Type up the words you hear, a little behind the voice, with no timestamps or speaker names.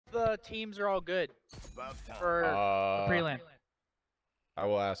teams are all good for the prelim? I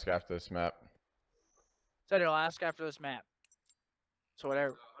will ask after this map. Said he'll ask after this map. So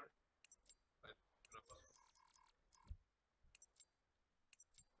whatever.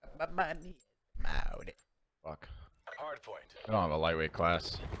 Fuck. I don't have a lightweight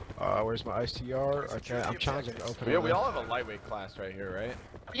class. Where's my ICR? I can't. I'm challenging to open. Yeah, we all have a lightweight class right here, right?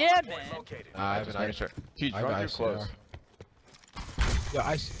 Yeah, man. I have an ICR. Teach, run too close.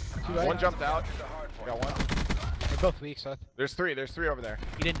 Yeah, One jumped out. I got one. They're both weak, Seth. There's three over there.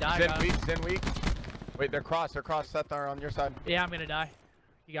 You didn't die. Zen weak. Wait, they're crossed. Seth are on your side. Yeah, I'm gonna die.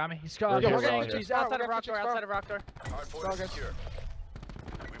 You got me. He's We're outside of rock door. Outside of rock door.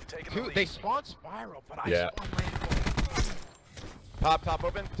 Dude, they spawn spiral, but I spawn Top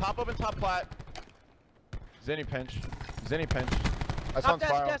open, top flat. Zenny pinch. I spawn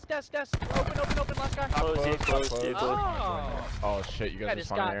spiral. Desk. Open, last guy. Close. Oh shit, you guys are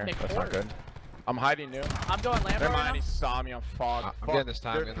spawning here. That's not good. I'm hiding new. I'm going Lambo. Never mind, he saw me on fog. I'm getting this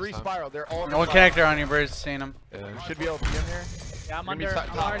time. They're three spiral. They're all. One connector on you, Bruce. Seen him. Should be able to be in here. Yeah, I'm already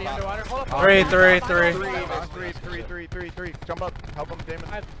underwater. Hold up. 3. Three. Jump up. Help him, Damon.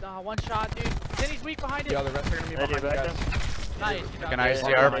 I have one shot, dude. Zenny's weak behind it. Yeah, the rest are gonna be behind you guys. Nice. Fucking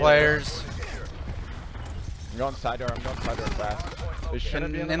ICR players. I'm going side door fast. They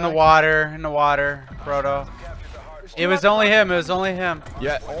shouldn't be In the water, Proto. It was only him.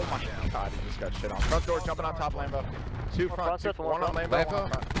 Yeah, oh my god, he just got shit on. Front door, jumping on top, Lambo. Two front, one on Lambo.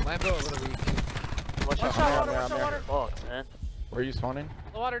 Lambo a little weak. One shot water. Fuck, man. Where are you spawning?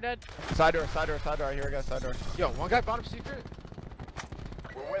 The water dead. Side door. I hear a guy side door. Yo, one guy bottom secret.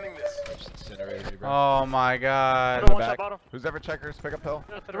 We're winning this. Incinerated, bro. Oh my god. One shot bottom. Who's ever checkers? Pick up hill.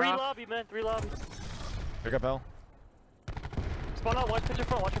 Three lobby, man. 3 lobby. Pick up hill. Spawn out. Watch pitch in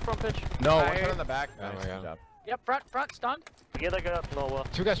front. Watch your front pitch. No, one shot in the back. Oh my god. Yep, front, stunned. Get that guy up. No, well.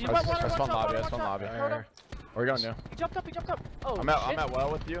 Two guys You front. want I spawned lobby. Proto. Where are we going now? He jumped up. Oh, I'm shit. at well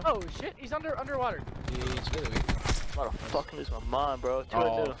with you. Oh shit, he's underwater. He's really weak. I'm about to fucking lose my mind, bro.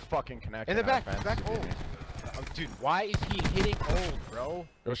 Oh, fucking connect. In the back old. Oh, dude, why is he hitting old, bro?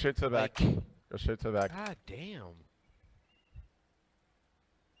 Go straight to the back. Go straight to the back. God damn.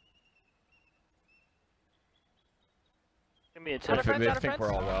 Give me a Out of 10. fence, They think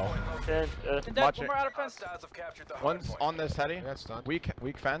we're all well. 10. Watch One it. more out of fence. One's on this heady. That's done. Weak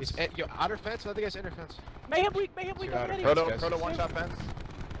fence. Yo, outer fence, the other guy's inner fence. Mayhem weak. Already. Proto one shot fence.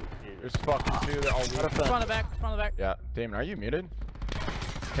 There's fucking two. They're all weak. Spawn on the back. Yeah, Damon, are you muted?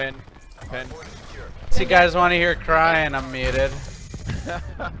 Pin. See, guys want to hear crying? I'm muted.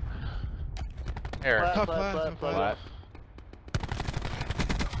 Here. Flat.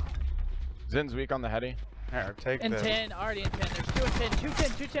 Zen's weak on the heady. Here, take In this. 10, already in 10. There's 2 in 10. 2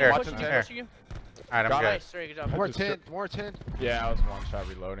 10. Here. Pushing you. Alright, I'm Got good. Nice, sorry, good job. More 10. Yeah, I was one shot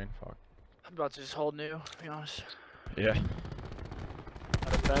reloading. Fuck. I'm about to just hold new, to be honest. Yeah.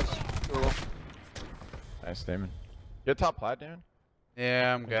 Out of fence. Cool. Nice, Damon. Get top plat, Damon.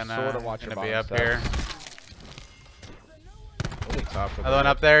 Yeah, I'm Sorta watch your gonna be bottom up here. Top Another one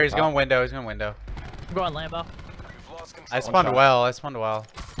up there. He's going window. I'm going Lambo. I spawned well.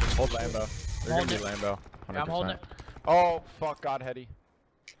 Hold Lambo. They're gonna be Lambo. 100%. Yeah, I'm holding it. Oh, fuck, God, heady.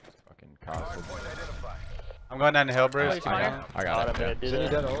 Fucking cost. I'm going down the hill, Bruce. Oh, he's fine. I got it. Did Is he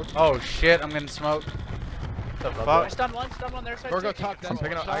that. dead old? Oh shit, I'm getting smoked. What the I fuck? stunned one there. Side Or go two. top. I'm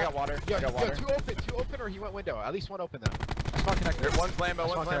picking up. I got water. Yo, I got water. two open, or he went window. At least one open though. That's not connected. One's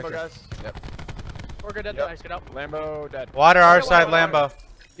Lambo, guys. Yep. We're good. Yep. Nice, get up. Lambo dead. Water our Okay, side, water. Lambo.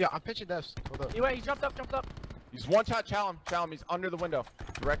 Yeah, I'm pitching devs. Hold up. He jumped up. He's one shot. Chow him. He's under the window.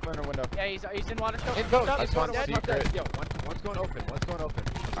 Direct under window. Yeah, he's in water. In both. Jumped up, I he's spawned dead. secret. Yo, one's going open.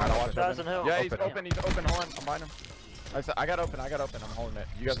 Alright, I'll watch Thousand open. Hill. Yeah, he's Open. open. He's open. Hold on. I'm behind him. I got open. I'm holding it.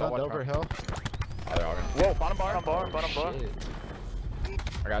 You guys all watch over front. hill. Oh, they are. Whoa, bottom bar. Bottom bar.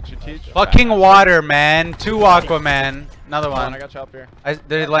 I got you, Teach. Fucking water, man. 2 Aquaman. Another Come on, one. I got you up here.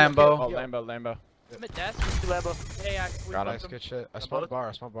 There's Oh, Lambo. Lambo. I'm at desk. Lambo. Yeah, we Got bumped it. him. Good shit. I spawned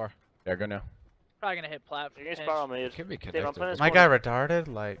bar. Yeah, go now. Probably gonna hit plat. You're gonna spiral me. Can be Dave, I'm connected. playing this My corner. guy retarded?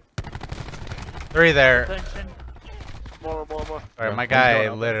 Like 3 there. Attention. More. Alright, my guy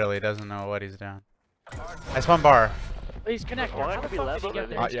literally doesn't know what he's doing. I spawned bar. He's connected. Oh, that How the could be fuck did he Lambo, get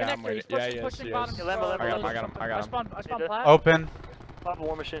maybe. there? He's Yeah, I'm connected. waiting. He's Yeah, he is, pushing he bottom. is. I got him. I got him. I spawned plat. Open. Pop a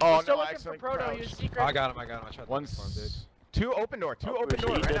war machine. Oh, Still no, looking for accidentally Proto. crouched. He was secret. I got him. I tried to farm, dude. One's two open door. Two Oh, open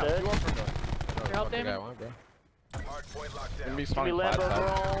door he right did now. it. 2 open door. Your help, Damon? One, bro. Gonna be Give me spawning flat Lambo,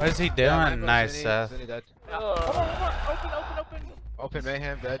 side. What is he doing? Nice, Seth. Zenny dead. Open. Open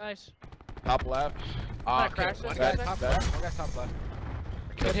mayhem dead. Nice. Top left. I'm gonna crash this. One guy. guy top left. One guy top left.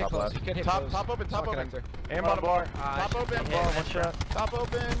 Could hit Top close. left. He could hit Top close. open. Small Top open. connector. Aim on the bar. Ah, Top open. One shot. Top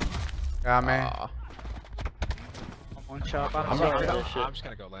open. Got me. One shot. Bottom I'm side. going This shit. I'm just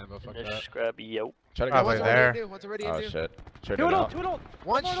gonna go Lambo. Fuck Finish, that. scrap, yo. Try to Probably get there. What's already Oh into? shit. Traded Two out. adult.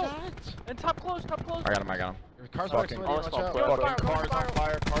 One One shot. And top close. I got him. Cars Fucking- fucking. Watch Awesome. out. Fuck. Fucking spiral, cars on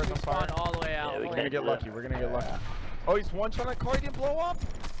fire. Cars on Spawn fire. all the way out. Yeah, we We're can't gonna get do lucky. that. We're gonna get lucky. Oh, he's one shot on car. He didn't blow up.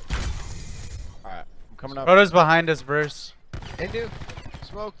 Alright, I'm coming up. Rhoda's behind us, Bruce. Into.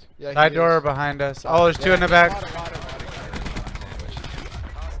 Smoked. Yeah. Side he door is. behind us. Oh, there's two in the back. Water.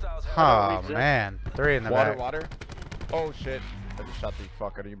 Oh man, 3 in the Water, back. water. Oh shit. I just shot the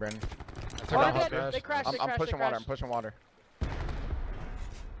fuck out of you, Brandon. Took Oh, out they his did. crash. They crashed. I'm They pushing water. I'm crashed. pushing water.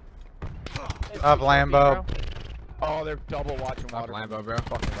 Up Lambo. Oh, they're double watching Top water. Lambo, bro.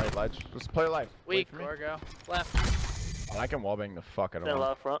 Fucking right ledge. Just play life. Wait Weak. for me. Gorgo. Left. Oh, I can wallbang the fuck out of Stand him.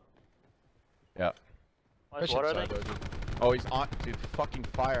 loud front. Yeah. Watch Push water, I inside, think. though, dude. Oh, he's on. Dude, fucking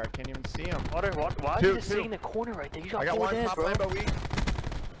fire. I can't even see him. Water. Why Two, is he just two. sitting in the corner right there? You got I got 4 one dead, top bro. Lambo weak.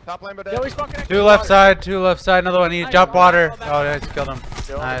 Top Lambo dead. Yo, he's fucking. 2 left side, 2 left side. Another one. He Nice. jumped water. Fall back. Oh, yeah, he's killed him.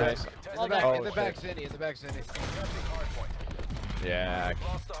 Still on the Nice. back. In the back, Oh, in the back, shit. Zinni, in the back, Zinni. Yeah,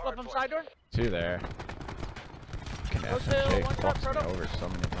 Left him side door. 2 there. Fucking Close FMJ to one fucks shot, me Proto. over so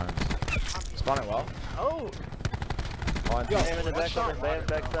many times. Spawn it well. Oh. One. Bam in the back, shot bam, water,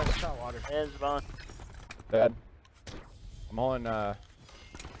 back bro. side. One shot water. Hands behind. Dead. I'm holding Someone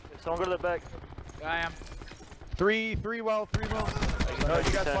go to the back. I am. 3 well. No, you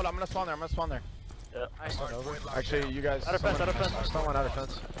guys spawn. I'm gonna spawn there. Nice. Actually, you guys. Out of fence, someone- out of fence. Someone out of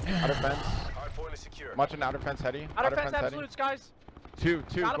fence. Outer fence. Watching outer fence heady. Outer fence, heady. absolutes, guys. 2.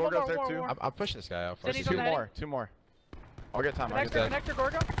 Got him, Gorgo's there more, too. more. I'm pushing this guy out. Zinni's First. on Two the more. 2 more. I'll get time. Connector,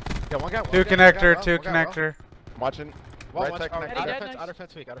 Gorgo. Yeah, one guy. 2 connector, 2 connector. I'm watching. Right side connector. Eddie dead, Outer fence, nice. outer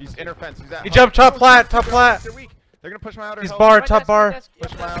fence weak. He's inner fence. He's at. He jumped top plat, top plat. They're weak. They're gonna push my outer. He's hill. bar, Right top desk, bar. right desk.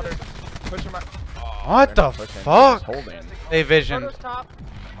 Push Yep, my desk, outer. desk. Push my. What They're the not pushing. fuck? He's holding. They visioned. Proto's top.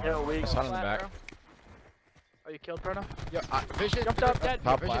 Yeah, weak. Son in the Flat, back. bro. Oh, you killed Proto? Yeah, vision. Jumped up, dead.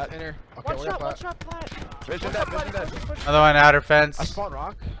 Top Vision's plat. inner. Okay, One we got shot, one plat. shot, flat. Vision dead. Vision dead. Another one outer I fence. spawn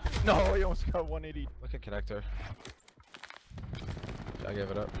rock. No, he almost got 180. Look at connector. I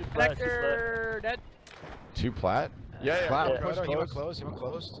gave it up. Connector, dead. 2 plat. Yeah. Plat, I'll yeah. push Proto, he went close. close. He went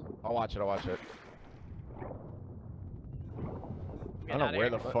closed. I'll watch it. I Get don't outta know where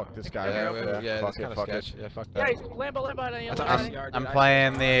here. the fuck this guy Yeah, is. yeah, Fuck that's kind it. of sketch. Yeah, fuck Yeah, that. he's Lambo on the other That's side. yard, I'm dude.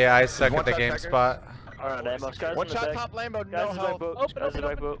 playing the I suck at the One-shot game checkers. spot. Alright, ammo. Guys One in the shot back. top Lambo, Guys no in the back help. boat. Open, Guys in open, the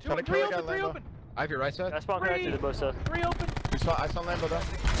back open. boat. Trying to Three kill the open, guy, three Lambo. open. I have your right side. I spawn connected to both sides. Three open. I saw Lambo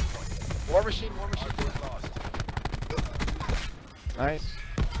though. War machine. War machine. Nice.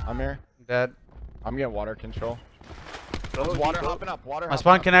 I'm here. Dead. I'm getting water control. Go, There's water depot. hopping up. Water I hopping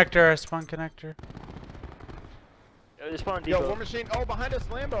spawn up. connector, I spawn connector. Yeah, they spawn Yo, depot. war machine. Oh, behind us,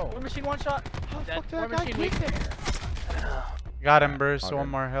 Lambo. War machine, one shot. Dead. War machine, weak. Got him, Bruce. Okay. One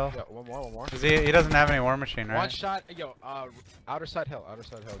more hill. Yeah, one more. He doesn't have any war machine, One right? shot. Yo, outer side hill,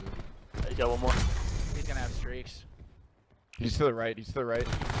 dude. He's got one more. He's gonna have streaks. He's to the right.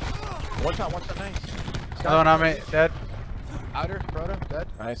 One shot, nice. Another one on me. Dead. Outer, Proto, dead.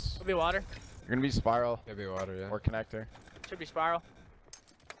 Nice. Could be water. You're gonna be spiral Maybe water, yeah. or connector. Should be spiral.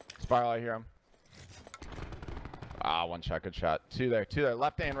 Spiral, I hear him. Ah, one shot, good shot. 2 there.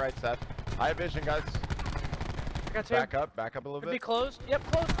 Left and right, Seth. I have vision, guys. I got two. Back up a little Could be bit. closed. Yep,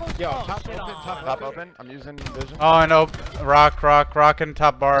 close. Yo, Oh, top shit open, on. top Top open. I'm using vision. Oh, and rock and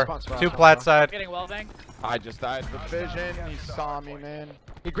top bar. Spawn, 2 spawn, plat spawn. side. Getting well banged. I just died with vision. He saw me, man.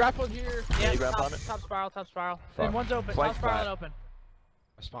 He grappled here. Yeah, you grab on top, it? top spiral, top spiral. Fuck. And one's open. Flank Top spiral flat. and open.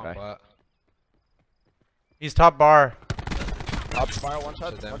 I spawn Okay. flat. He's top bar. Top spiral, one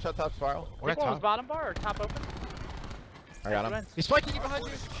shot. Sit down. One shot, top spiral. One Which one was top. bottom bar or top open? I got him. Wins. He's spiking you behind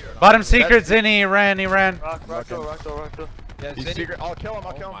you. Bottom secret, Zinni. He ran. Rock Okay. door. Yeah, He's Zinni. secret. I'll kill him.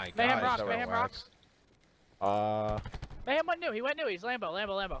 Oh my Mayhem gosh, rocks, that mayhem relaxed. rocks. Mayhem went new. He went new. He's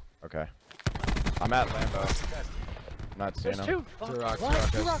Lambo. Okay. I'm at Lambo. Not seeing There's him. two. Two rocks,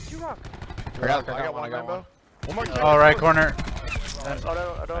 What? two rocks. Two rock. I got one Lambo. One more. Oh, right corner. I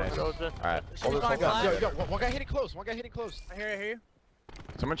don't. Nice. Go to Alright. Should be fine, Hold Clyde. on. Yo, one guy hitting close. I hear you.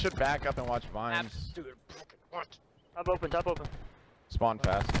 Someone should back up and watch vines. Dude. Top open. Spawn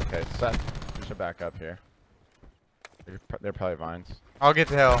fast. Okay, Seth. You should back up here. They're probably vines. I'll get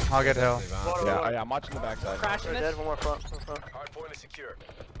the hill. Water, Yeah, water. I'm watching the backside. Crashing Dead, this. one more front.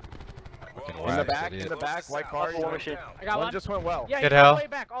 In the back, white car. War machine. I got One one. just went well. Yeah, Good he's all hell. the way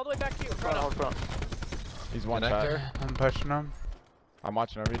back to you. Front, hold front. He's one shot. Connector. I'm pushing him. I'm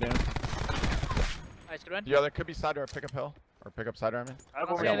watching every doing. Nice, good win. Yeah, there could be side door pickup hill. Or pickup side door, I mean. I have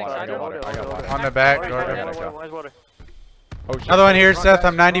I one got more. water, I got water, I got water. On the back. Water, Jordan. water, water. Where's water? Oh shit. Another one here, Front Seth. guy,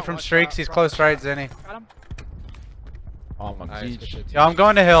 I'm 90 front, from one streaks. shot, He's front. close right, Zinni. Got him. Oh my Nice, good beach. shit, Yo, I'm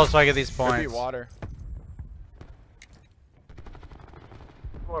going to hill so I get these Could be points. water.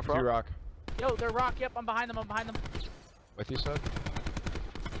 More front. Rock. Yo, they're rock. Yep, I'm behind them. I'm behind them. With you, son?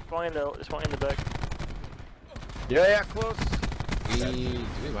 Swung in the back. Yeah, yeah, close. Do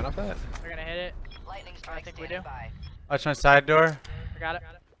we went off that? They're gonna hit it. Lightning I strike think we do. Watch my side door. I got it.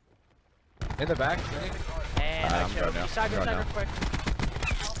 In the back? And I'm I going now. side I'm going real now. quick.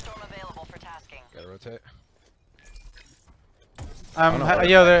 Hellstorm available for tasking. Gotta rotate.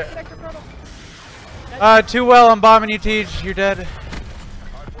 Yo, they're. Too well. I'm bombing you, Teej. You're dead.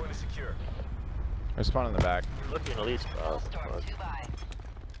 There's spawn in the back. Looking at least. Hellstorm, Dubai.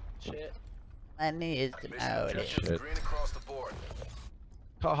 Shit. My knee is out. Shit.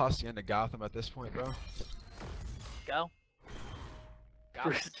 Call Hacienda Gotham at this point, bro. Go.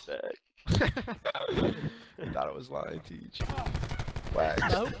 Got it. Thought it was lying, Teach.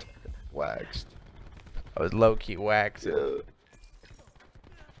 Waxed. Nope. Waxed. I was low key waxed. The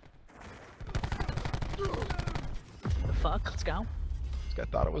fuck? Let's go. This guy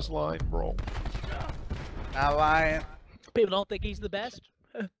thought it was lying, bro. Not lying. People don't think he's the best.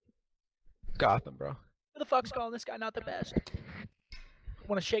 Gotham, bro. Who the fuck's calling this guy not the best?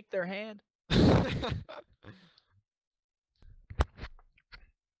 Want to shake their hand?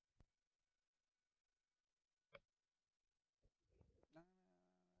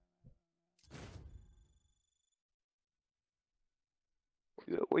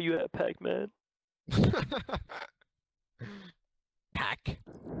 Where you at, Pac-Man? Pack.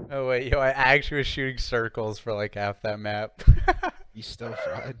 Oh wait, yo, I actually was shooting circles for like half that map. You still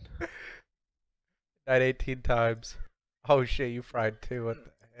fried. Died 18 times. Oh shit, you fried too. What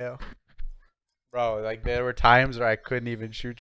the hell? Bro, like there were times where I couldn't even shoot